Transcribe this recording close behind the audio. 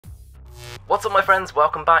What's up my friends,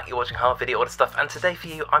 welcome back, you're watching Harv Video Order Stuff, and today for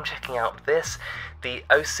you I'm checking out this, the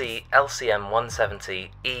Osee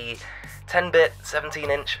LCM170-E 10-bit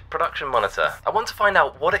 17-inch production monitor. I want to find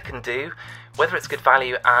out what it can do, whether it's good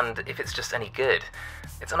value, and if it's just any good.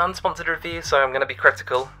 It's an unsponsored review, so I'm going to be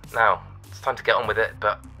critical. Now, it's time to get on with it,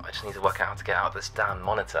 but I just need to work out how to get out of this damn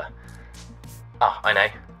monitor. Ah, I know.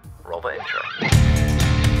 Roll the intro.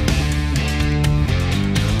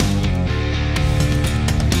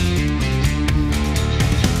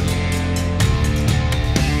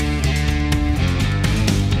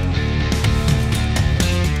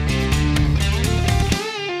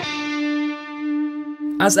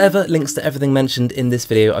 As ever, links to everything mentioned in this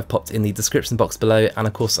video I've popped in the description box below, and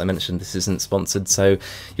of course I mentioned this isn't sponsored, so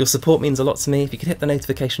your support means a lot to me. If you could hit the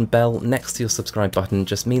notification bell next to your subscribe button,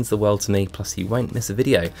 just means the world to me, plus you won't miss a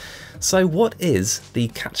video. So what is the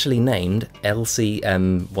catchily named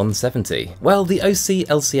LCM170? Well, the Osee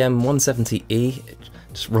LCM170-E, it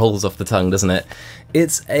just rolls off the tongue, doesn't it?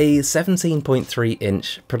 It's a 17.3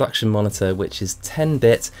 inch production monitor which is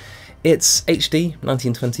 10-bit. It's HD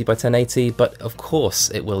 1920 by 1080, but of course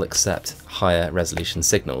it will accept higher resolution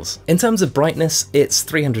signals. In terms of brightness, it's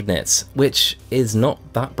 300 nits, which is not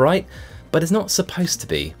that bright, but it's not supposed to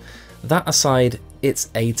be. That aside, it's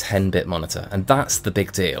a 10-bit monitor, and that's the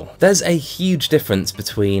big deal. There's a huge difference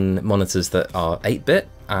between monitors that are 8-bit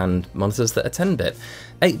and monitors that are 10-bit.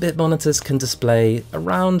 8-bit monitors can display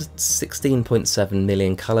around 16.7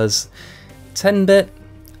 million colours. 10-bit,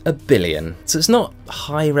 a billion. So it's not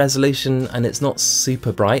high resolution and it's not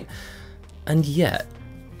super bright, and yet,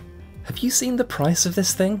 have you seen the price of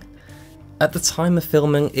this thing? At the time of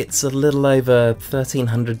filming, it's a little over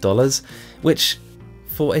 $1,300, which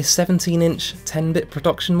for a 17-inch 10-bit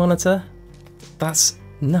production monitor, that's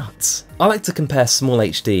nuts. I like to compare Small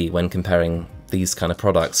HD when comparing these kind of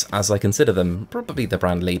products, as I consider them probably the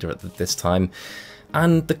brand leader at this time.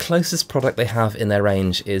 And the closest product they have in their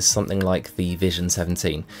range is something like the Vision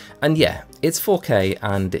 17. And yeah, it's 4K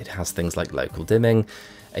and it has things like local dimming,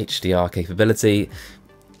 HDR capability,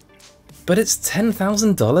 but it's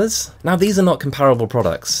 $10,000? Now these are not comparable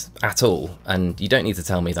products at all, and you don't need to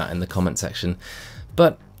tell me that in the comment section,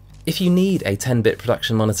 but if you need a 10-bit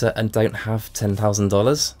production monitor and don't have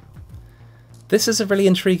 $10,000, this is a really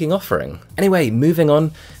intriguing offering. Anyway, moving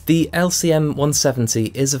on, the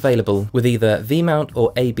LCM170 is available with either V-mount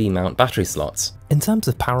or AB mount battery slots. In terms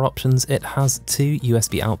of power options, it has 2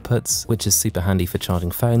 USB outputs, which is super handy for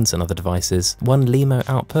charging phones and other devices, 1 LEMO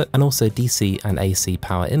output, and also DC and AC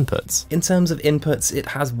power inputs. In terms of inputs, it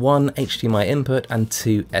has 1 HDMI input and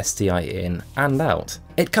 2 SDI in and out.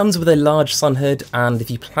 It comes with a large sun hood, and if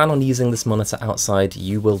you plan on using this monitor outside,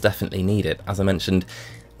 you will definitely need it. As I mentioned,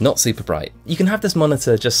 not super bright. You can have this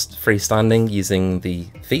monitor just freestanding using the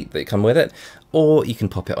feet that come with it, or you can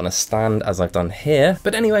pop it on a stand as I've done here.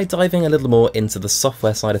 But anyway, diving a little more into the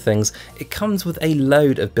software side of things, it comes with a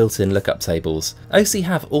load of built-in lookup tables. Osee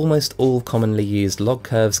have almost all commonly used log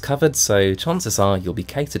curves covered, so chances are you'll be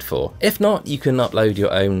catered for. If not, you can upload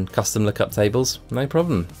your own custom lookup tables, no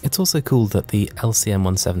problem. It's also cool that the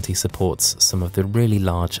LCM170 supports some of the really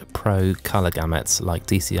large pro color gamuts like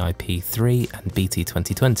DCI-P3 and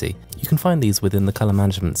BT2020. You can find these within the color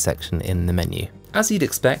management section in the menu. As you'd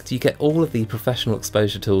expect, you get all of the professional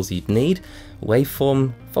exposure tools you'd need: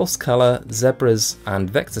 waveform, false color, zebras, and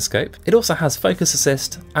vector scope. It also has focus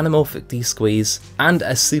assist, anamorphic de-squeeze, and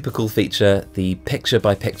a super cool feature, the picture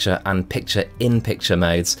by picture and picture in picture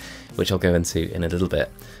modes, which I'll go into in a little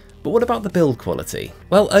bit. But what about the build quality?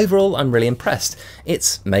 Well, overall I'm really impressed.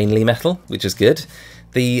 It's mainly metal, which is good.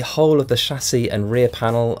 The whole of the chassis and rear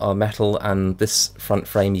panel are metal, and this front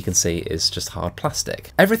frame you can see is just hard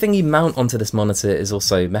plastic. Everything you mount onto this monitor is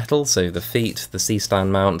also metal, so the feet, the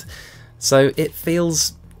C-stand mount, so it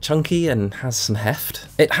feels chunky and has some heft.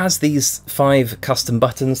 It has these 5 custom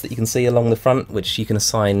buttons that you can see along the front, which you can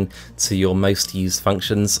assign to your most used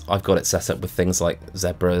functions. I've got it set up with things like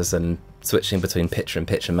zebras and switching between picture and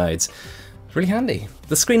picture modes. Really handy.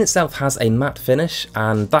 The screen itself has a matte finish,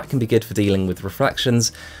 and that can be good for dealing with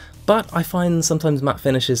reflections, but I find sometimes matte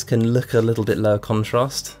finishes can look a little bit lower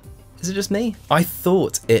contrast. Is it just me? I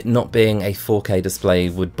thought it not being a 4K display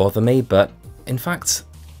would bother me, but in fact,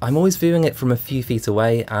 I'm always viewing it from a few feet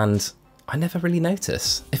away and I never really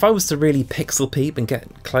notice. If I was to really pixel peep and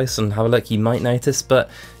get close and have a look, you might notice, but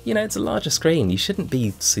you know, it's a larger screen, you shouldn't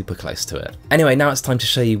be super close to it. Anyway, now it's time to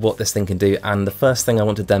show you what this thing can do, and the first thing I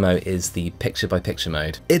want to demo is the picture by picture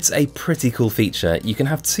mode. It's a pretty cool feature. You can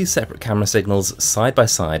have 2 separate camera signals side by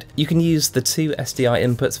side. You can use the 2 SDI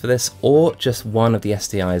inputs for this, or just one of the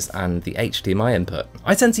SDIs and the HDMI input.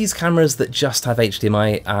 I tend to use cameras that just have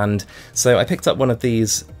HDMI, and so I picked up one of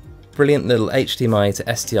these brilliant little HDMI to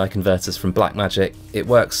SDI converters from Blackmagic. It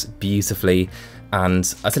works beautifully,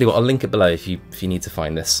 and I tell you what, I'll link it below if you need to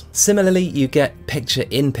find this. Similarly, you get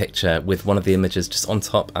picture-in-picture with one of the images just on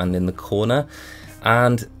top and in the corner,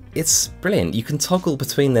 and it's brilliant. You can toggle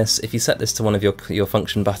between this. If you set this to one of your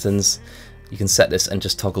function buttons, you can set this and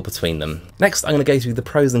just toggle between them. Next, I'm going to go through the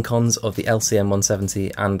pros and cons of the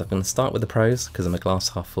LCM170, and I'm going to start with the pros because I'm a glass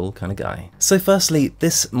half full kind of guy. So firstly,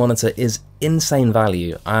 this monitor is insane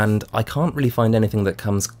value, and I can't really find anything that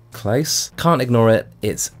comes close. Can't ignore it,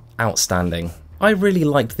 it's outstanding. I really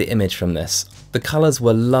liked the image from this. The colours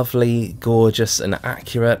were lovely, gorgeous and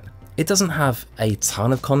accurate. It doesn't have a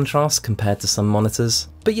ton of contrast compared to some monitors,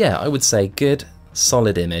 but yeah, I would say good,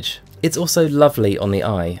 solid image. It's also lovely on the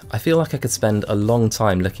eye. I feel like I could spend a long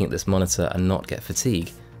time looking at this monitor and not get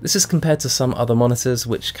fatigue. This is compared to some other monitors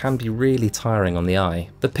which can be really tiring on the eye.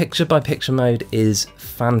 The picture-by-picture mode is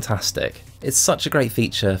fantastic. It's such a great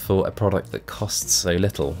feature for a product that costs so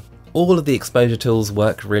little. All of the exposure tools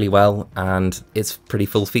work really well, and it's pretty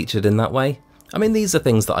full-featured in that way. I mean, these are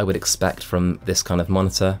things that I would expect from this kind of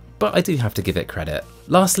monitor, but I do have to give it credit.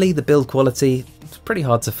 Lastly, the build quality, it's pretty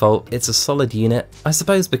hard to fault. It's a solid unit. I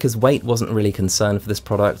suppose because weight wasn't really a concern for this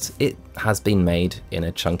product, it has been made in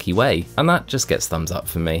a chunky way, and that just gets thumbs up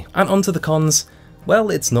for me. And onto the cons.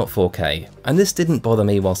 Well, it's not 4K, and this didn't bother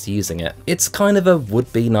me whilst using it. It's kind of a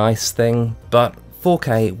would-be nice thing, but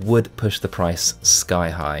 4K would push the price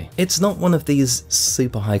sky high. It's not one of these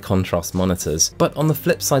super high contrast monitors, but on the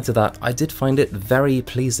flip side to that, I did find it very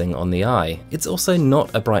pleasing on the eye. It's also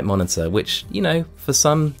not a bright monitor, which, you know, for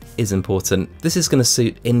some is important. This is going to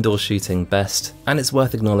suit indoor shooting best, and it's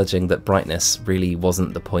worth acknowledging that brightness really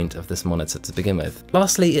wasn't the point of this monitor to begin with.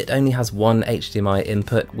 Lastly, it only has one HDMI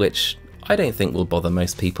input, which I don't think will bother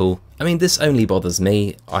most people. I mean, this only bothers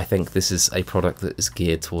me. I think this is a product that is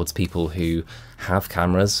geared towards people who have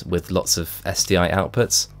cameras with lots of SDI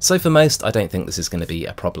outputs. So for most, I don't think this is going to be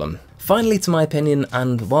a problem. Finally, to my opinion,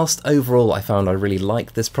 and whilst overall I found I really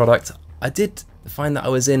liked this product, I did find that I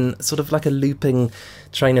was in sort of like a looping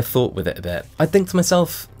train of thought with it a bit. I'd think to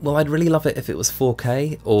myself, well, I'd really love it if it was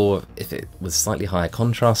 4K, or if it was slightly higher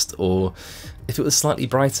contrast, or if it was slightly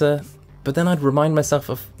brighter. But then I'd remind myself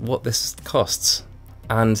of what this costs.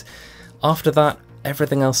 And after that,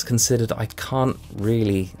 everything else considered, I can't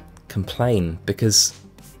really complain, because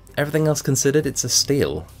everything else considered, it's a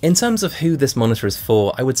steal. In terms of who this monitor is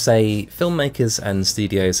for, I would say filmmakers and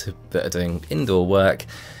studios that are doing indoor work,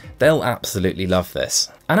 they'll absolutely love this.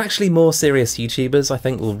 And actually more serious YouTubers, I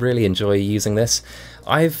think, will really enjoy using this.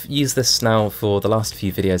 I've used this now for the last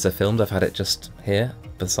few videos I've filmed. I've had it just here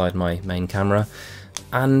beside my main camera,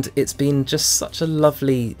 and it's been just such a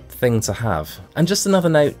lovely thing to have. And just another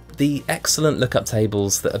note, the excellent lookup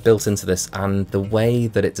tables that are built into this and the way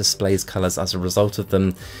that it displays colours as a result of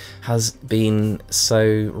them has been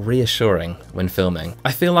so reassuring when filming.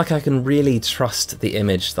 I feel like I can really trust the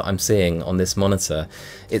image that I'm seeing on this monitor.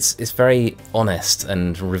 It's very honest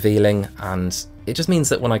and revealing, and it just means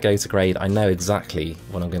that when I go to grade, I know exactly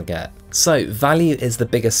what I'm going to get. So value is the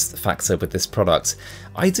biggest factor with this product.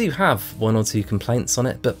 I do have one or two complaints on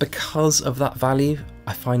it, but because of that value,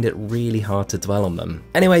 I find it really hard to dwell on them.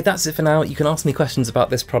 Anyway, that's it for now. You can ask me questions about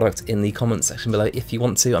this product in the comments section below if you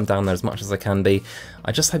want to. I'm down there as much as I can be.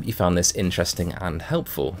 I just hope you found this interesting and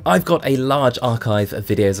helpful. I've got a large archive of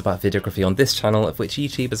videos about videography on this channel, of which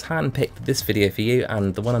YouTube has handpicked this video for you,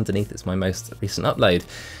 and the one underneath is my most recent upload.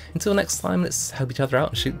 Until next time, let's help each other out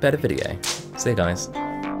and shoot a better video. See you guys.